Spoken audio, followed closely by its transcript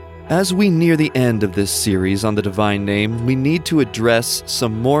As we near the end of this series on the divine name, we need to address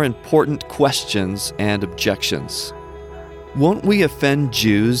some more important questions and objections. Won't we offend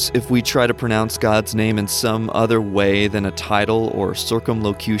Jews if we try to pronounce God's name in some other way than a title or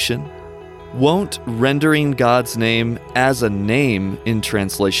circumlocution? Won't rendering God's name as a name in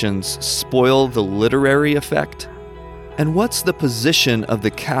translations spoil the literary effect? And what's the position of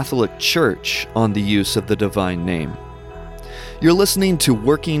the Catholic Church on the use of the divine name? You're listening to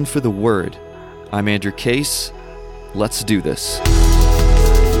Working for the Word. I'm Andrew Case. Let's do this.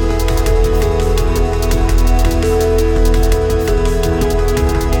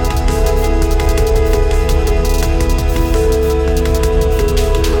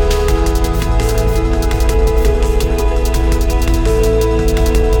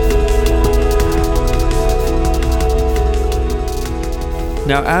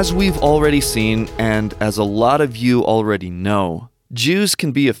 Now, as we've already seen, and as a lot of you already know, Jews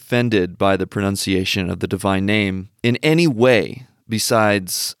can be offended by the pronunciation of the divine name in any way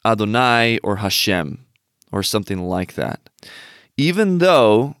besides Adonai or Hashem, or something like that. Even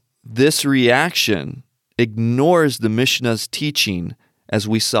though this reaction ignores the Mishnah's teaching, as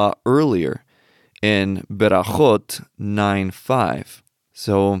we saw earlier in Berachot 9:5.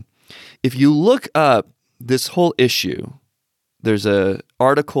 So, if you look up this whole issue, there's an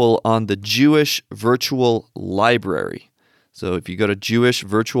article on the Jewish Virtual Library. So if you go to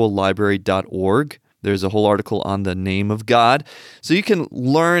jewishvirtuallibrary.org, there's a whole article on the name of God. So you can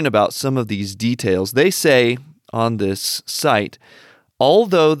learn about some of these details. They say on this site,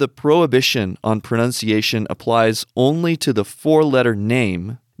 although the prohibition on pronunciation applies only to the four-letter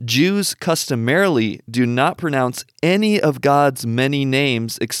name, Jews customarily do not pronounce any of God's many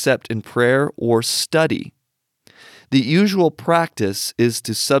names except in prayer or study. The usual practice is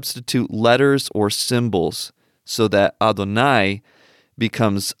to substitute letters or symbols so that Adonai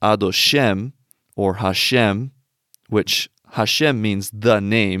becomes Adoshem or Hashem, which Hashem means the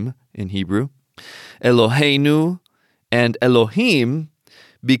name in Hebrew. Eloheinu and Elohim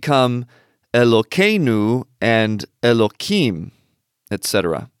become Elokeinu and Elokim,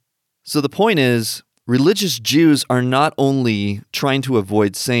 etc. So the point is, religious Jews are not only trying to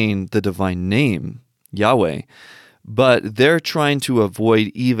avoid saying the divine name, Yahweh, but they're trying to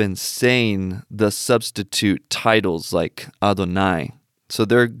avoid even saying the substitute titles like Adonai. So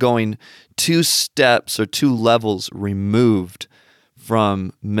they're going 2 steps or 2 levels removed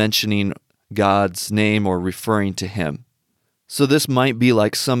from mentioning God's name or referring to Him. So this might be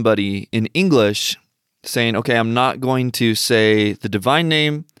like somebody in English saying, okay, I'm not going to say the divine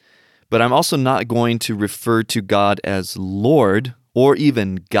name, but I'm also not going to refer to God as Lord or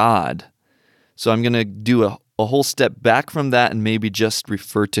even God. So I'm going to do a whole step back from that and maybe just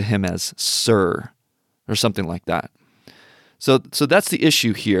refer to Him as Sir or something like that. So that's the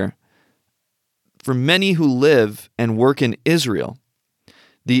issue here. For many who live and work in Israel,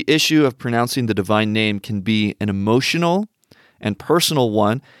 the issue of pronouncing the divine name can be an emotional and personal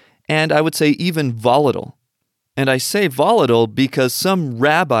one, and I would say even volatile. And I say volatile because some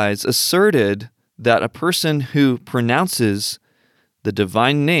rabbis asserted that a person who pronounces the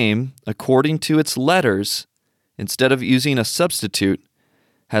divine name according to its letters instead of using a substitute,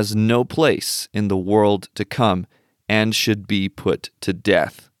 has no place in the world to come and should be put to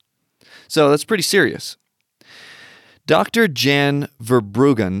death. So that's pretty serious. Dr. Jan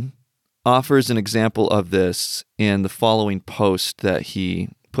Verbruggen offers an example of this in the following post that he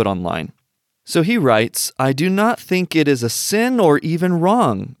put online. So he writes, I do not think it is a sin or even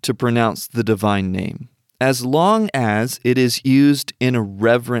wrong to pronounce the divine name, as long as it is used in a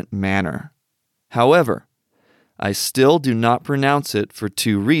reverent manner. However, I still do not pronounce it for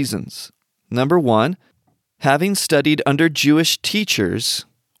 2 reasons. Number 1, having studied under Jewish teachers,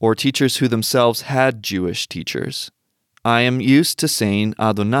 or teachers who themselves had Jewish teachers, I am used to saying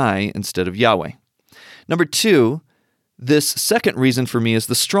Adonai instead of Yahweh. Number 2, this second reason for me is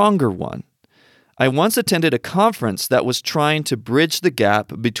the stronger one. I once attended a conference that was trying to bridge the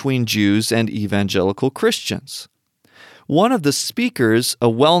gap between Jews and evangelical Christians. One of the speakers, a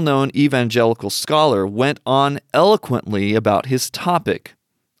well-known evangelical scholar, went on eloquently about his topic,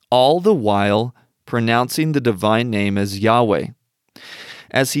 all the while pronouncing the divine name as Yahweh.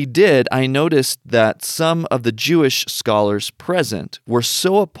 As he did, I noticed that some of the Jewish scholars present were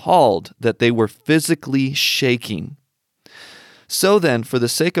so appalled that they were physically shaking. So then, for the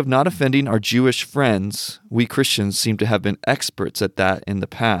sake of not offending our Jewish friends, we Christians seem to have been experts at that in the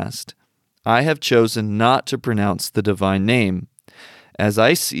past, I have chosen not to pronounce the divine name. As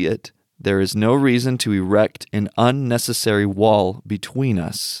I see it, there is no reason to erect an unnecessary wall between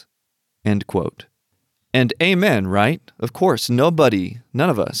us. End quote. And amen, right? Of course, none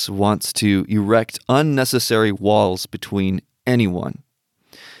of us wants to erect unnecessary walls between anyone.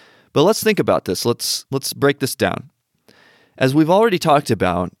 But let's think about this. Let's break this down. As we've already talked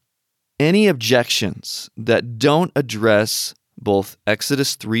about, any objections that don't address both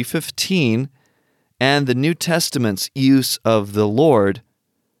Exodus 3:15 and the New Testament's use of the Lord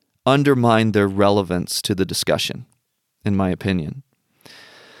undermine their relevance to the discussion, in my opinion.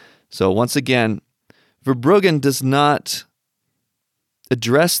 So once again, Verbruggen does not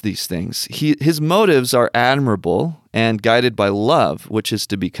address these things. His motives are admirable and guided by love, which is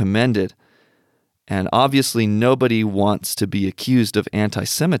to be commended. And obviously, nobody wants to be accused of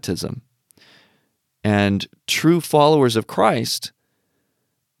anti-Semitism. And true followers of Christ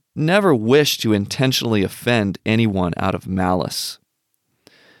never wish to intentionally offend anyone out of malice.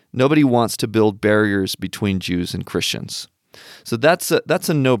 Nobody wants to build barriers between Jews and Christians. So that's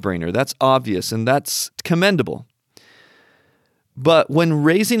a no-brainer. That's obvious, and that's commendable. But when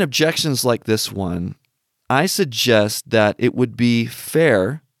raising objections like this one, I suggest that it would be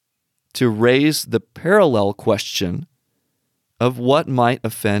fair to raise the parallel question of what might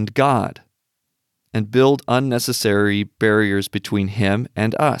offend God and build unnecessary barriers between him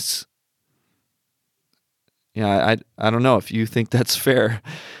and us. Yeah, I don't know if you think that's fair.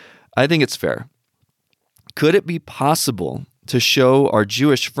 I think it's fair. Could it be possible to show our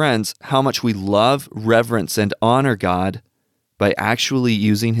Jewish friends how much we love, reverence, and honor God by actually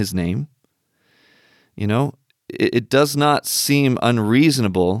using his name? You know, it does not seem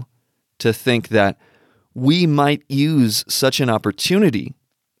unreasonable to think that we might use such an opportunity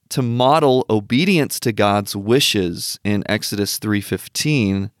to model obedience to God's wishes in Exodus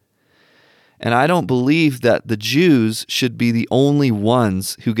 3:15. And I don't believe that the Jews should be the only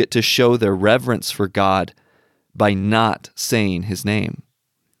ones who get to show their reverence for God by not saying his name.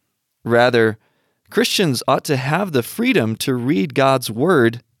 Rather, Christians ought to have the freedom to read God's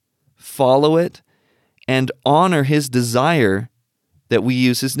word, follow it, and honor his desire that we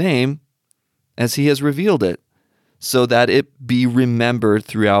use his name as he has revealed it, so that it be remembered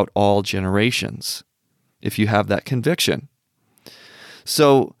throughout all generations, if you have that conviction.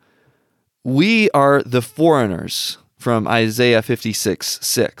 So we are the foreigners from Isaiah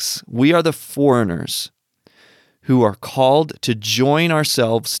 56:6. We are the foreigners who are called to join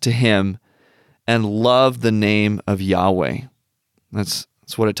ourselves to him and love the name of Yahweh. That's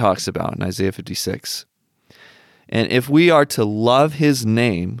what it talks about in Isaiah 56. And if we are to love his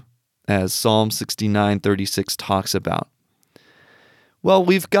name, as Psalm 69:36 talks about, well,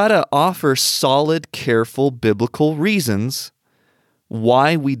 we've got to offer solid, careful biblical reasons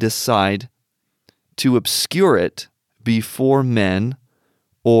why we decide to obscure it before men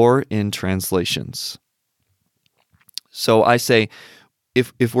or in translations. So I say,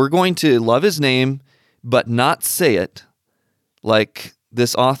 if we're going to love his name but not say it, like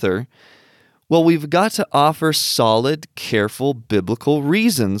this author, well, we've got to offer solid, careful biblical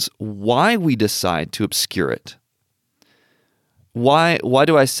reasons why we decide to obscure it. Why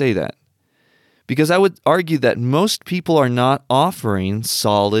do I say that? Because I would argue that most people are not offering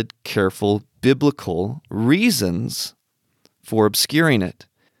solid, careful, biblical reasons for obscuring it.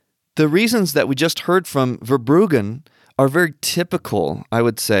 The reasons that we just heard from Verbruggen are very typical, I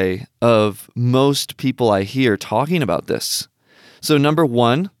would say, of most people I hear talking about this. So number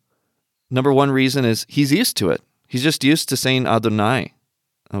one reason is he's used to it. He's just used to saying Adonai.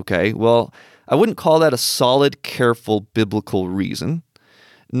 Okay, well, I wouldn't call that a solid, careful, biblical reason.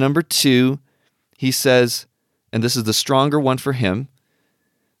 Number two, he says, and this is the stronger one for him,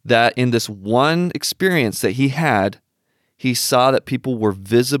 that in this one experience that he had, he saw that people were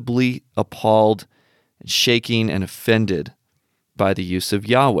visibly appalled, shaking, and offended by the use of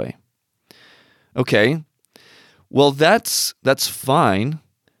Yahweh. Okay, well, that's fine,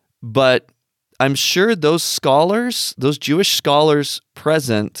 but I'm sure those scholars, those Jewish scholars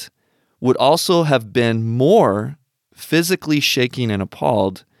present, would also have been more physically shaking and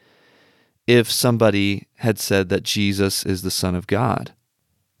appalled if somebody had said that Jesus is the Son of God.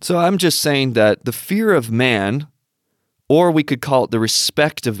 So I'm just saying that the fear of man, or we could call it the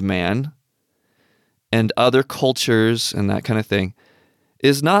respect of man, and other cultures and that kind of thing,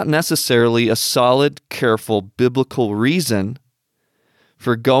 is not necessarily a solid, careful, biblical reason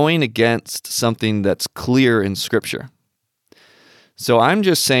for going against something that's clear in Scripture. So I'm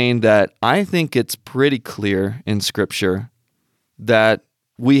just saying that I think it's pretty clear in Scripture that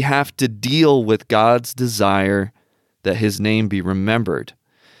we have to deal with God's desire that his name be remembered.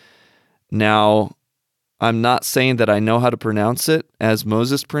 Now, I'm not saying that I know how to pronounce it as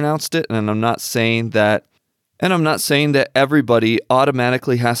Moses pronounced it, and I'm not saying that And I'm not saying that everybody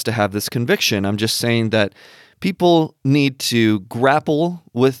automatically has to have this conviction. I'm just saying that people need to grapple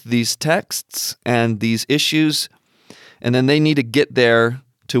with these texts and these issues, and then they need to get there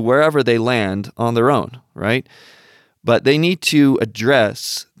to wherever they land on their own, right? But they need to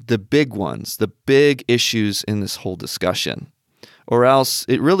address the big ones, the big issues in this whole discussion, or else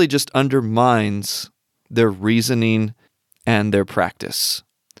it really just undermines their reasoning and their practice.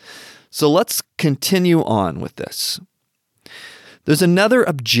 So let's continue on with this. There's another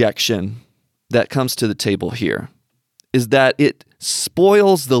objection that comes to the table here, is that it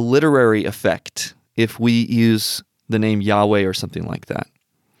spoils the literary effect if we use the name Yahweh or something like that.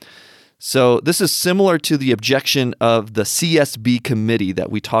 So this is similar to the objection of the CSB committee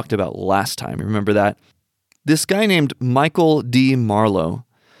that we talked about last time. Remember that? This guy named Michael D. Marlowe,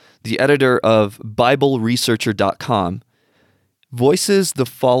 the editor of BibleResearcher.com, voices the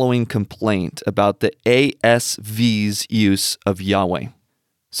following complaint about the ASV's use of Yahweh.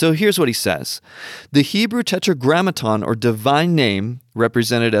 So here's what he says. The Hebrew Tetragrammaton, or divine name,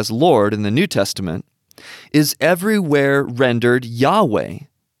 represented as Lord in the New Testament, is everywhere rendered Yahweh,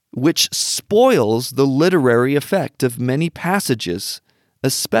 which spoils the literary effect of many passages,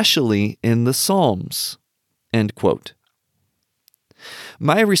 especially in the Psalms. End quote.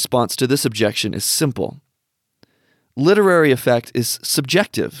 My response to this objection is simple. Literary effect is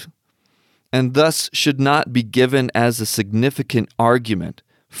subjective, and thus should not be given as a significant argument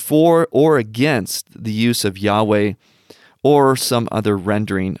for or against the use of Yahweh or some other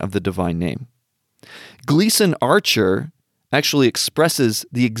rendering of the divine name. Gleason Archer actually expresses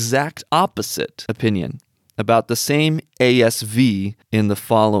the exact opposite opinion about the same ASV in the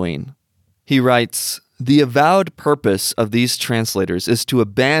following. He writes, "The avowed purpose of these translators is to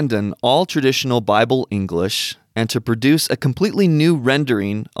abandon all traditional Bible English and to produce a completely new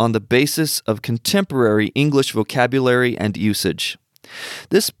rendering on the basis of contemporary English vocabulary and usage.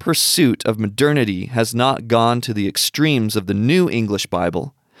 This pursuit of modernity has not gone to the extremes of the New English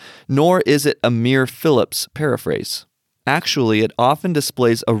Bible, nor is it a mere Phillips paraphrase. Actually, it often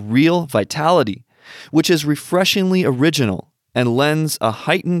displays a real vitality, which is refreshingly original and lends a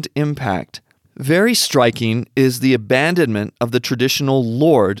heightened impact. Very striking is the abandonment of the traditional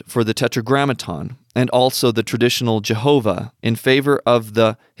Lord for the Tetragrammaton, and also the traditional Jehovah, in favor of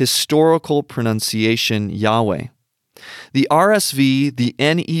the historical pronunciation Yahweh. The RSV, the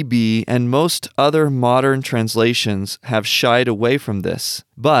NEB, and most other modern translations have shied away from this,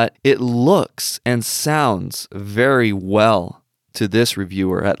 but it looks and sounds very well to this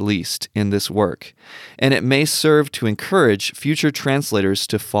reviewer, at least, in this work, and it may serve to encourage future translators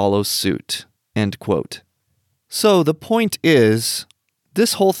to follow suit." End quote. So the point is,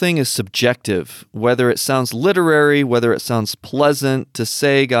 this whole thing is subjective, whether it sounds literary, whether it sounds pleasant to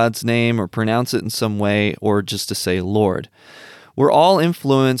say God's name or pronounce it in some way, or just to say Lord. We're all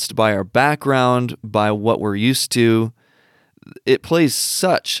influenced by our background, by what we're used to. It plays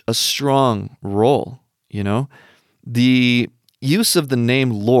such a strong role, you know? The use of the name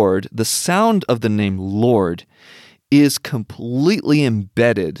Lord, the sound of the name Lord, is completely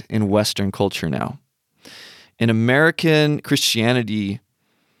embedded in Western culture now. In American Christianity,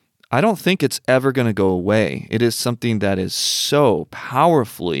 I don't think it's ever going to go away. It is something that is so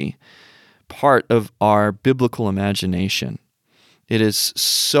powerfully part of our biblical imagination. It is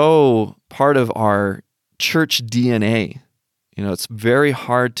so part of our church DNA. You know, it's very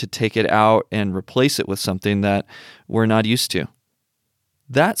hard to take it out and replace it with something that we're not used to.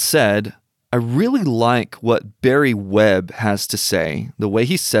 That said, I really like what Barry Webb has to say, the way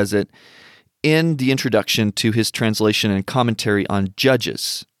he says it, in the introduction to his translation and commentary on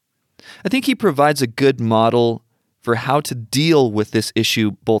Judges. I think he provides a good model for how to deal with this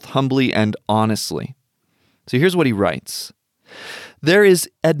issue both humbly and honestly. So here's what he writes. There is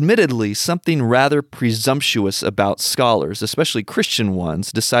admittedly something rather presumptuous about scholars, especially Christian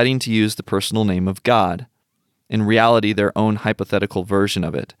ones, deciding to use the personal name of God, in reality their own hypothetical version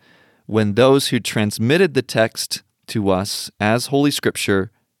of it, when those who transmitted the text to us as Holy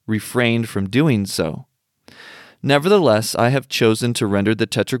Scripture refrained from doing so. Nevertheless, I have chosen to render the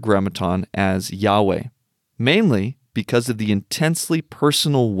Tetragrammaton as Yahweh, mainly because of the intensely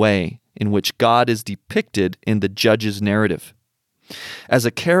personal way in which God is depicted in the Judges narrative. As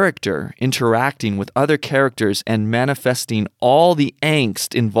a character interacting with other characters and manifesting all the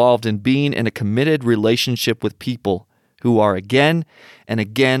angst involved in being in a committed relationship with people who are again and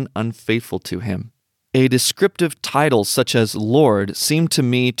again unfaithful to him. A descriptive title such as Lord seemed to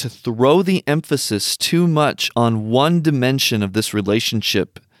me to throw the emphasis too much on one dimension of this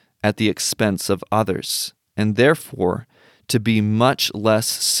relationship at the expense of others, and therefore to be much less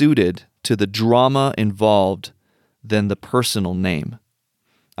suited to the drama involved than the personal name.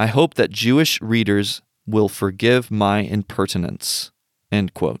 I hope that Jewish readers will forgive my impertinence."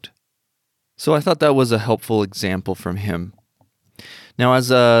 End quote. So I thought that was a helpful example from him. Now,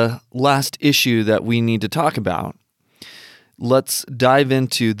 as a last issue that we need to talk about, let's dive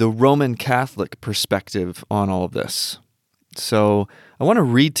into the Roman Catholic perspective on all of this. So I want to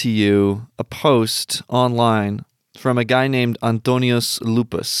read to you a post online from a guy named Antonius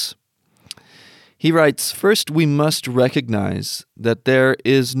Lupus. He writes, "First, we must recognize that there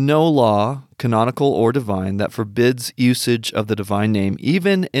is no law, canonical or divine, that forbids usage of the divine name,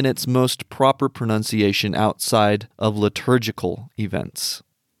 even in its most proper pronunciation outside of liturgical events.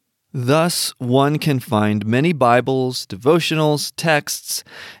 Thus, one can find many Bibles, devotionals, texts,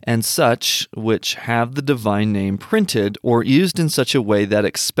 and such which have the divine name printed or used in such a way that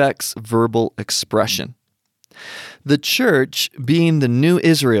expects verbal expression. The Church, being the new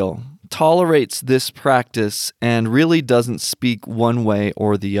Israel, tolerates this practice and really doesn't speak one way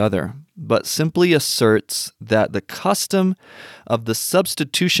or the other, but simply asserts that the custom of the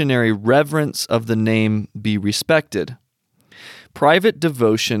substitutionary reverence of the name be respected. Private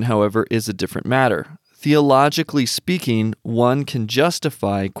devotion, however, is a different matter. Theologically speaking, one can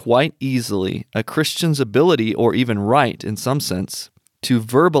justify quite easily a Christian's ability, or even right in some sense, to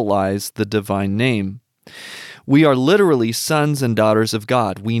verbalize the divine name. We are literally sons and daughters of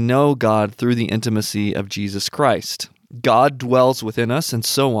God. We know God through the intimacy of Jesus Christ. God dwells within us, and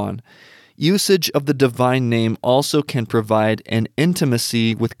so on. Usage of the divine name also can provide an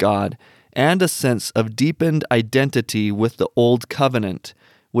intimacy with God and a sense of deepened identity with the Old Covenant,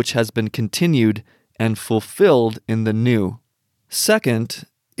 which has been continued and fulfilled in the New. Second,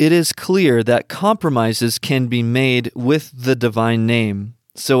 it is clear that compromises can be made with the divine name,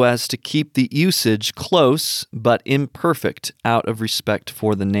 so as to keep the usage close but imperfect out of respect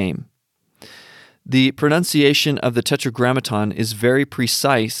for the name. The pronunciation of the Tetragrammaton is very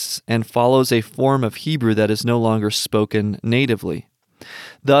precise and follows a form of Hebrew that is no longer spoken natively.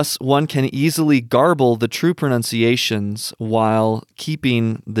 Thus, one can easily garble the true pronunciations while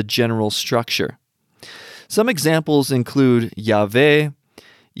keeping the general structure. Some examples include Yahweh,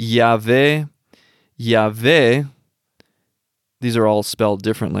 Yahweh, Yahweh. These are all spelled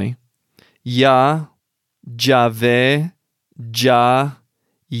differently. Yah, Javeh, Jah,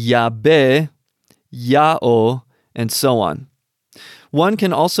 Yahbeh, Ya'o, and so on. One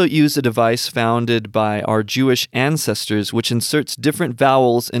can also use a device founded by our Jewish ancestors, which inserts different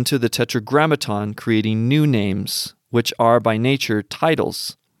vowels into the Tetragrammaton, creating new names, which are by nature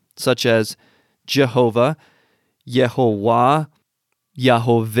titles, such as Jehovah, Yehovah,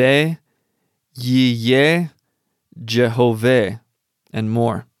 Yahoveh, Yiyeh, Jehovah, and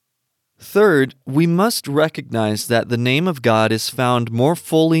more. Third, we must recognize that the name of God is found more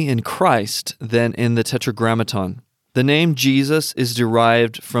fully in Christ than in the Tetragrammaton. The name Jesus is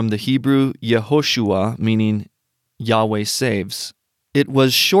derived from the Hebrew Yehoshua, meaning Yahweh saves. It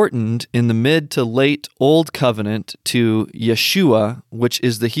was shortened in the mid to late Old Covenant to Yeshua, which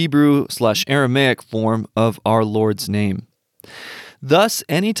is the Hebrew/Aramaic form of our Lord's name. Thus,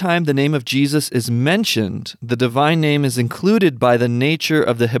 anytime the name of Jesus is mentioned, the divine name is included by the nature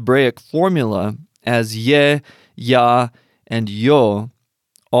of the Hebraic formula, as Yeh, Yah, and Yo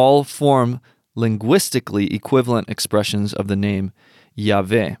all form linguistically equivalent expressions of the name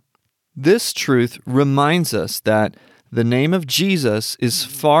Yahweh. This truth reminds us that the name of Jesus is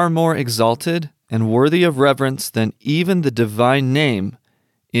far more exalted and worthy of reverence than even the divine name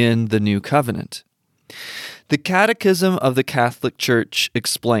in the New Covenant. The Catechism of the Catholic Church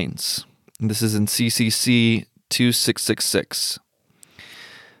explains, and this is in CCC 2666,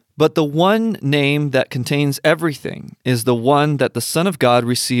 "But the one name that contains everything is the one that the Son of God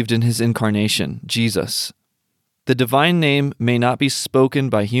received in his incarnation, Jesus. The divine name may not be spoken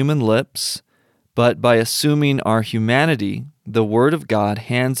by human lips, but by assuming our humanity, the Word of God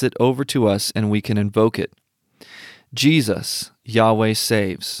hands it over to us and we can invoke it. Jesus, Yahweh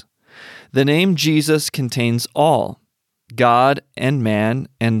saves. The name Jesus contains all, God and man,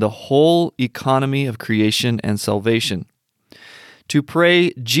 and the whole economy of creation and salvation. To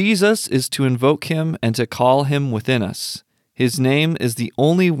pray Jesus is to invoke him and to call him within us. His name is the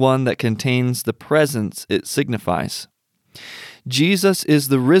only one that contains the presence it signifies. Jesus is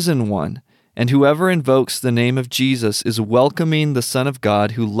the risen one, and whoever invokes the name of Jesus is welcoming the Son of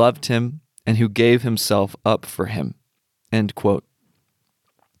God who loved him and who gave himself up for him." End quote.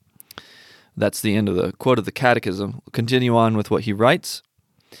 That's the end of the quote of the Catechism. We'll continue on with what he writes.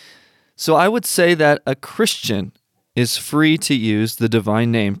 So I would say that a Christian is free to use the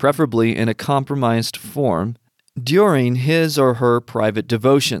divine name, preferably in a compromised form, during his or her private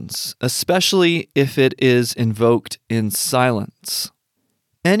devotions, especially if it is invoked in silence.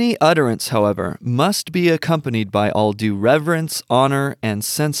 Any utterance, however, must be accompanied by all due reverence, honor, and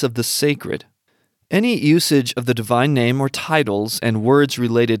sense of the sacred. Any usage of the divine name or titles and words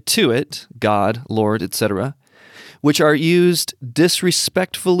related to it, God, Lord, etc., which are used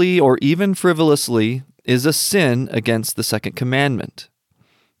disrespectfully or even frivolously, is a sin against the second commandment.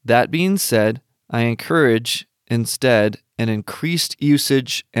 That being said, I encourage instead an increased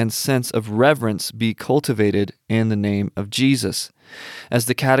usage and sense of reverence be cultivated in the name of Jesus, as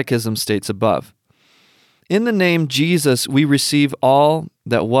the Catechism states above. In the name Jesus, we receive all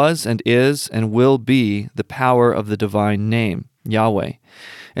that was and is and will be the power of the divine name, Yahweh,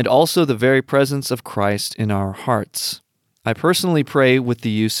 and also the very presence of Christ in our hearts. I personally pray with the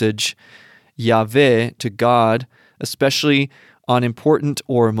usage Yahweh to God, especially on important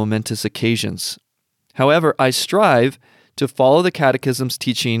or momentous occasions. However, I strive to follow the Catechism's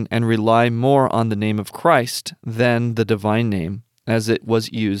teaching and rely more on the name of Christ than the divine name, as it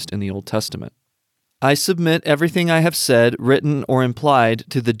was used in the Old Testament. I submit everything I have said, written, or implied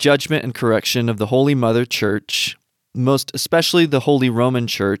to the judgment and correction of the Holy Mother Church, most especially the Holy Roman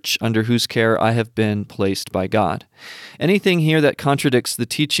Church, under whose care I have been placed by God. Anything here that contradicts the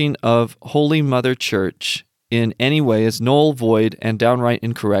teaching of Holy Mother Church in any way is null, void, and downright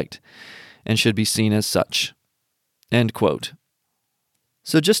incorrect, and should be seen as such. End quote.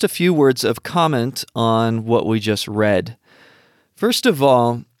 So just a few words of comment on what we just read. First of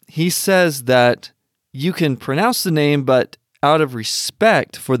all, he says that you can pronounce the name, but out of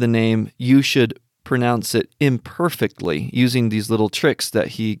respect for the name, you should pronounce it imperfectly, using these little tricks that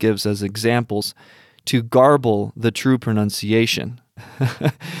he gives as examples to garble the true pronunciation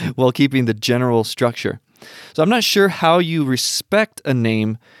while keeping the general structure. So I'm not sure how you respect a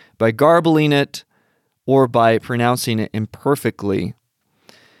name by garbling it or by pronouncing it imperfectly.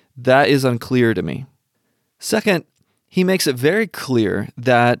 That is unclear to me. Second, he makes it very clear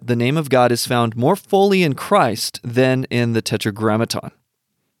that the name of God is found more fully in Christ than in the Tetragrammaton.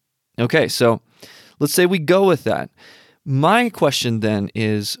 Okay, so let's say we go with that. My question then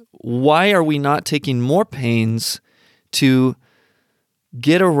is, why are we not taking more pains to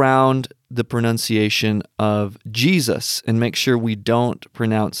get around the pronunciation of Jesus and make sure we don't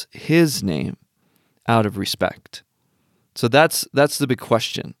pronounce his name out of respect? So that's the big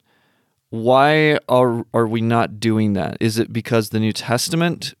question. Why are we not doing that? Is it because the New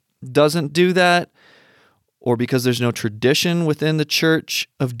Testament doesn't do that? Or because there's no tradition within the church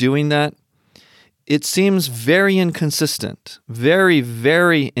of doing that? It seems very inconsistent, very,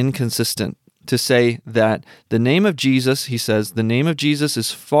 very inconsistent to say that the name of Jesus, he says, the name of Jesus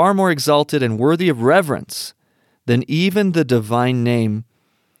is far more exalted and worthy of reverence than even the divine name.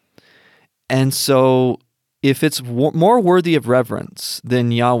 And so if it's more worthy of reverence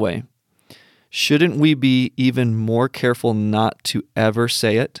than Yahweh, shouldn't we be even more careful not to ever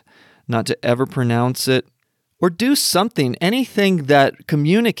say it, not to ever pronounce it, or do something, anything that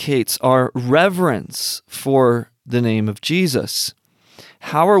communicates our reverence for the name of Jesus?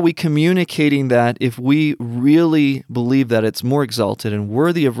 How are we communicating that if we really believe that it's more exalted and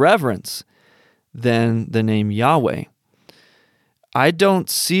worthy of reverence than the name Yahweh? I don't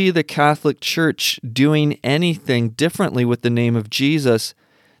see the Catholic Church doing anything differently with the name of Jesus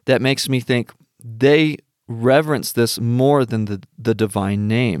that makes me think they reverence this more than the divine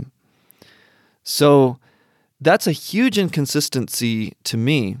name. So that's a huge inconsistency to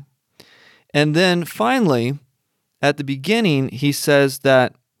me. And then finally, at the beginning, he says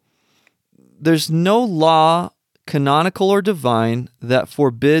that there's no law, canonical or divine, that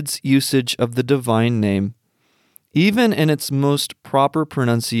forbids usage of the divine name, even in its most proper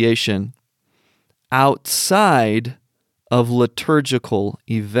pronunciation, outside of liturgical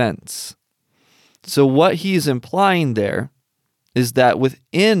events. So what he's implying there is that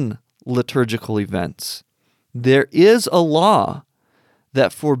within liturgical events, there is a law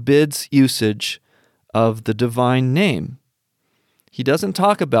that forbids usage of the divine name. He doesn't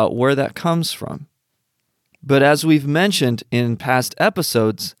talk about where that comes from. But as we've mentioned in past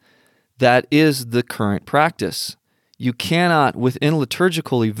episodes, that is the current practice. You cannot, within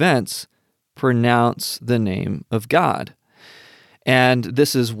liturgical events, pronounce the name of God. And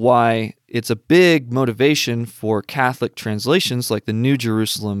this is why it's a big motivation for Catholic translations like the New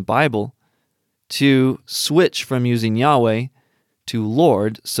Jerusalem Bible to switch from using Yahweh to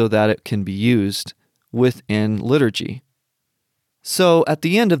Lord so that it can be used within liturgy. So at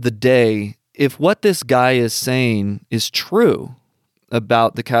the end of the day, if what this guy is saying is true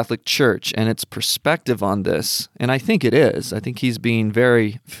about the Catholic Church and its perspective on this, and I think it is, I think he's being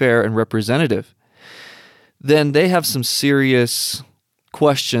very fair and representative, then they have some serious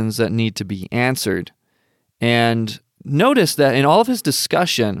questions that need to be answered. And notice that in all of his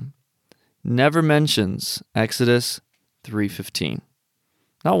discussion, never mentions Exodus 3:15.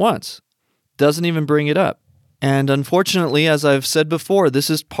 Not once. Doesn't even bring it up. And unfortunately, as I've said before, this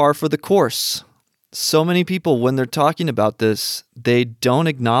is par for the course. So many people, when they're talking about this, they don't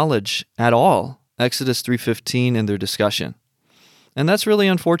acknowledge at all Exodus 3:15 in their discussion. And that's really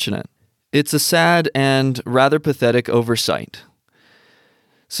unfortunate. It's a sad and rather pathetic oversight.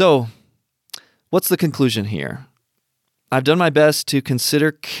 So, what's the conclusion here? I've done my best to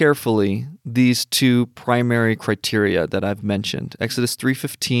consider carefully these two primary criteria that I've mentioned, Exodus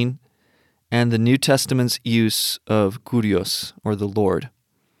 3:15 and the New Testament's use of Kyrios, or the Lord,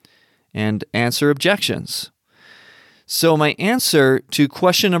 and answer objections. So my answer to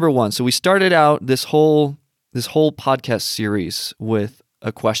question number one, so we started out this whole podcast series with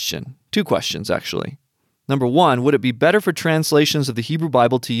a question, two questions actually. Number one, would it be better for translations of the Hebrew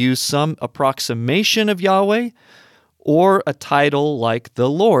Bible to use some approximation of Yahweh or a title like the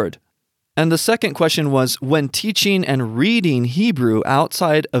Lord? And the second question was, when teaching and reading Hebrew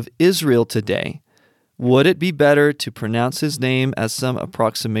outside of Israel today, would it be better to pronounce his name as some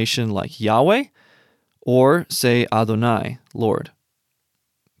approximation like Yahweh or say Adonai, Lord?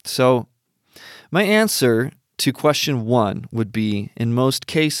 So my answer to question one would be, in most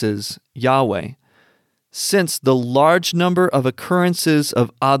cases, Yahweh, since the large number of occurrences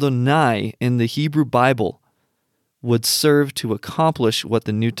of Adonai in the Hebrew Bible would serve to accomplish what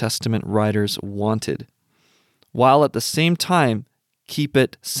the New Testament writers wanted, while at the same time keep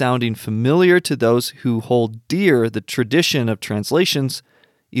it sounding familiar to those who hold dear the tradition of translations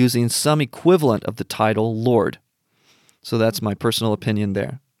using some equivalent of the title Lord. So that's my personal opinion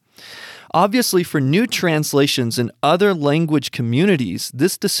there. Obviously, for new translations in other language communities,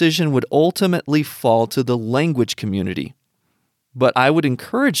 this decision would ultimately fall to the language community. But I would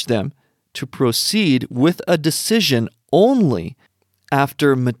encourage them to proceed with a decision only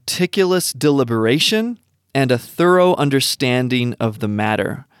after meticulous deliberation and a thorough understanding of the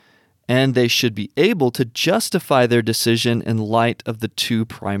matter, and they should be able to justify their decision in light of the two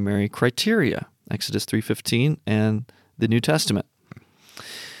primary criteria, Exodus 3:15 and the New Testament.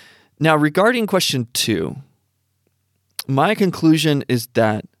 Now, regarding question two, my conclusion is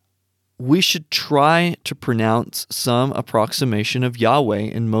that we should try to pronounce some approximation of Yahweh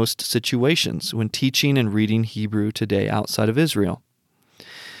in most situations when teaching and reading Hebrew today outside of Israel.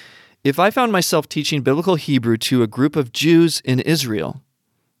 If I found myself teaching biblical Hebrew to a group of Jews in Israel,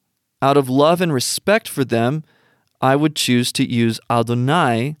 out of love and respect for them, I would choose to use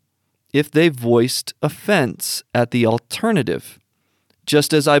Adonai if they voiced offense at the alternative,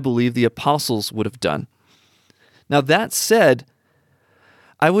 just as I believe the apostles would have done. Now, that said,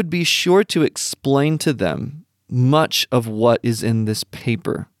 I would be sure to explain to them much of what is in this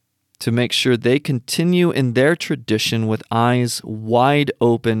paper to make sure they continue in their tradition with eyes wide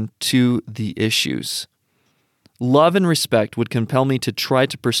open to the issues. Love and respect would compel me to try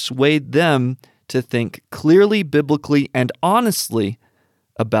to persuade them to think clearly, biblically, and honestly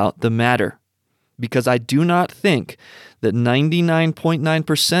about the matter, because I do not think that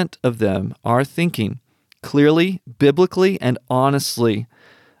 99.9% of them are thinking clearly, biblically, and honestly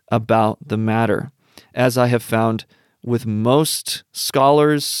about the matter, as I have found with most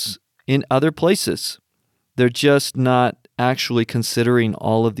scholars in other places. They're just not actually considering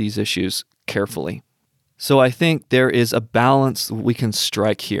all of these issues carefully. So I think there is a balance we can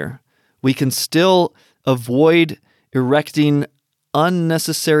strike here. We can still avoid erecting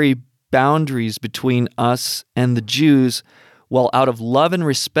unnecessary boundaries between us and the Jews, while out of love and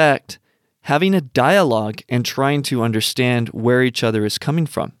respect, having a dialogue and trying to understand where each other is coming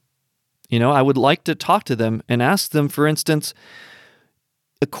from. I would like to talk to them and ask them, for instance,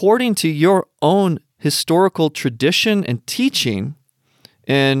 according to your own historical tradition and teaching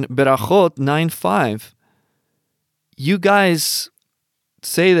in Berachot 9:5, you guys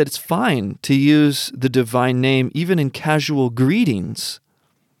say that it's fine to use the divine name even in casual greetings.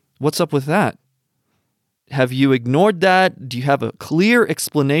 What's up with that? Have you ignored that? Do you have a clear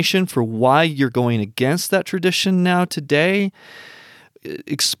explanation for why you're going against that tradition now today?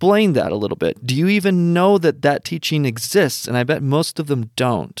 Explain that a little bit. Do you even know that that teaching exists? And I bet most of them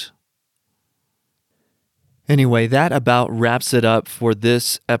don't. Anyway, that about wraps it up for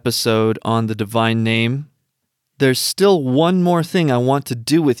this episode on the divine name. There's still one more thing I want to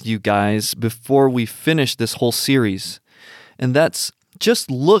do with you guys before we finish this whole series, and that's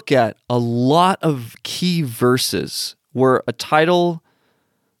just look at a lot of key verses where a title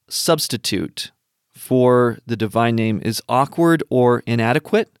substitute for the divine name is awkward or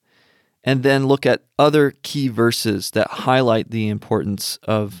inadequate, and then look at other key verses that highlight the importance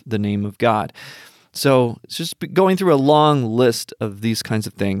of the name of God. So it's just going through a long list of these kinds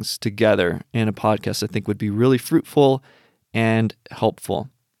of things together in a podcast I think would be really fruitful and helpful.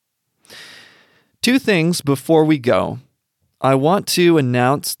 Two things before we go. I want to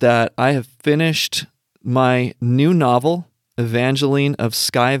announce that I have finished my new novel, Evangeline of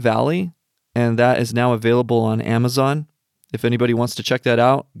Sky Valley, and that is now available on Amazon. If anybody wants to check that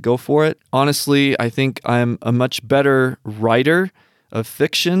out, go for it. Honestly, I think I'm a much better writer of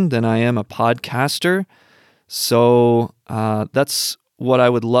fiction than I am a podcaster. So that's what I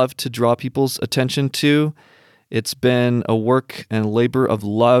would love to draw people's attention to. It's been a work and labor of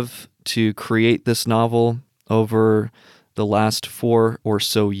love to create this novel over the last 4 or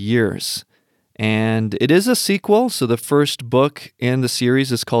so years. And it is a sequel, so the first book in the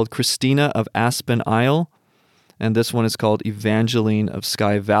series is called Christina of Aspen Isle, and this one is called Evangeline of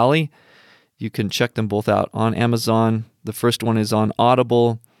Sky Valley. You can check them both out on Amazon. The first one is on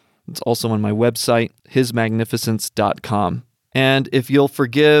Audible. It's also on my website, hismagnificence.com. And if you'll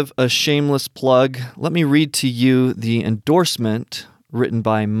forgive a shameless plug, let me read to you the endorsement written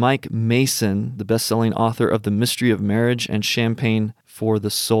by Mike Mason, the best-selling author of The Mystery of Marriage and Champagne for the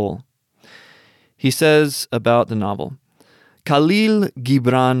Soul. He says about the novel, Khalil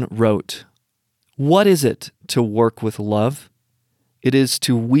Gibran wrote, "What is it to work with love? It is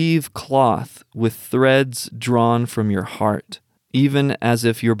to weave cloth with threads drawn from your heart, even as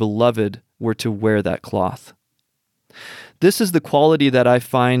if your beloved were to wear that cloth." This is the quality that I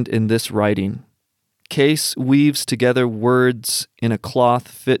find in this writing. Case weaves together words in a cloth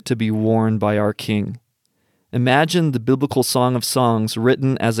fit to be worn by our King. Imagine the biblical Song of Songs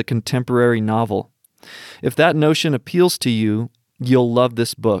written as a contemporary novel. If that notion appeals to you, you'll love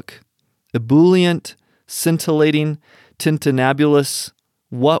this book. Ebullient, scintillating, tintinnabulous,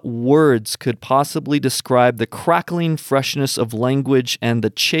 what words could possibly describe the crackling freshness of language and the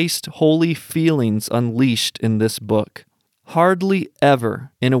chaste, holy feelings unleashed in this book? Hardly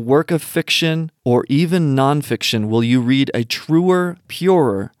ever in a work of fiction or even nonfiction will you read a truer,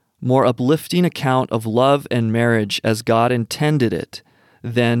 purer, more uplifting account of love and marriage as God intended it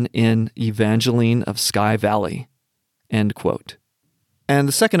than in Evangeline of Sky Valley. End quote. And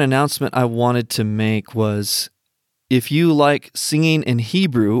the second announcement I wanted to make was, if you like singing in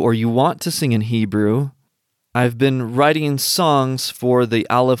Hebrew or you want to sing in Hebrew, I've been writing songs for the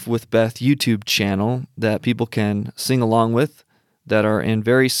Aleph with Beth YouTube channel that people can sing along with that are in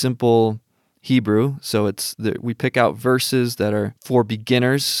very simple Hebrew. So we pick out verses that are for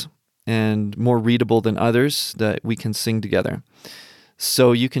beginners and more readable than others that we can sing together.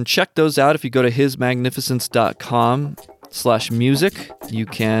 So you can check those out if you go to hismagnificence.com/music. You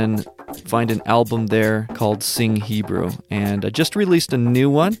can find an album there called Sing Hebrew. And I just released a new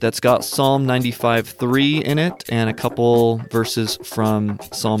one that's got Psalm 95:3 in it and a couple verses from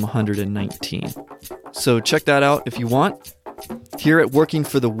Psalm 119. So check that out if you want. Here at Working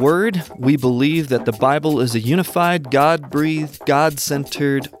for the Word, we believe that the Bible is a unified, God-breathed,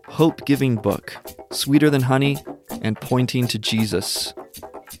 God-centered, hope-giving book, sweeter than honey and pointing to Jesus.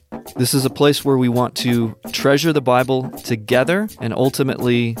 This is a place where we want to treasure the Bible together and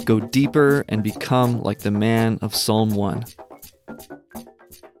ultimately go deeper and become like the man of Psalm 1.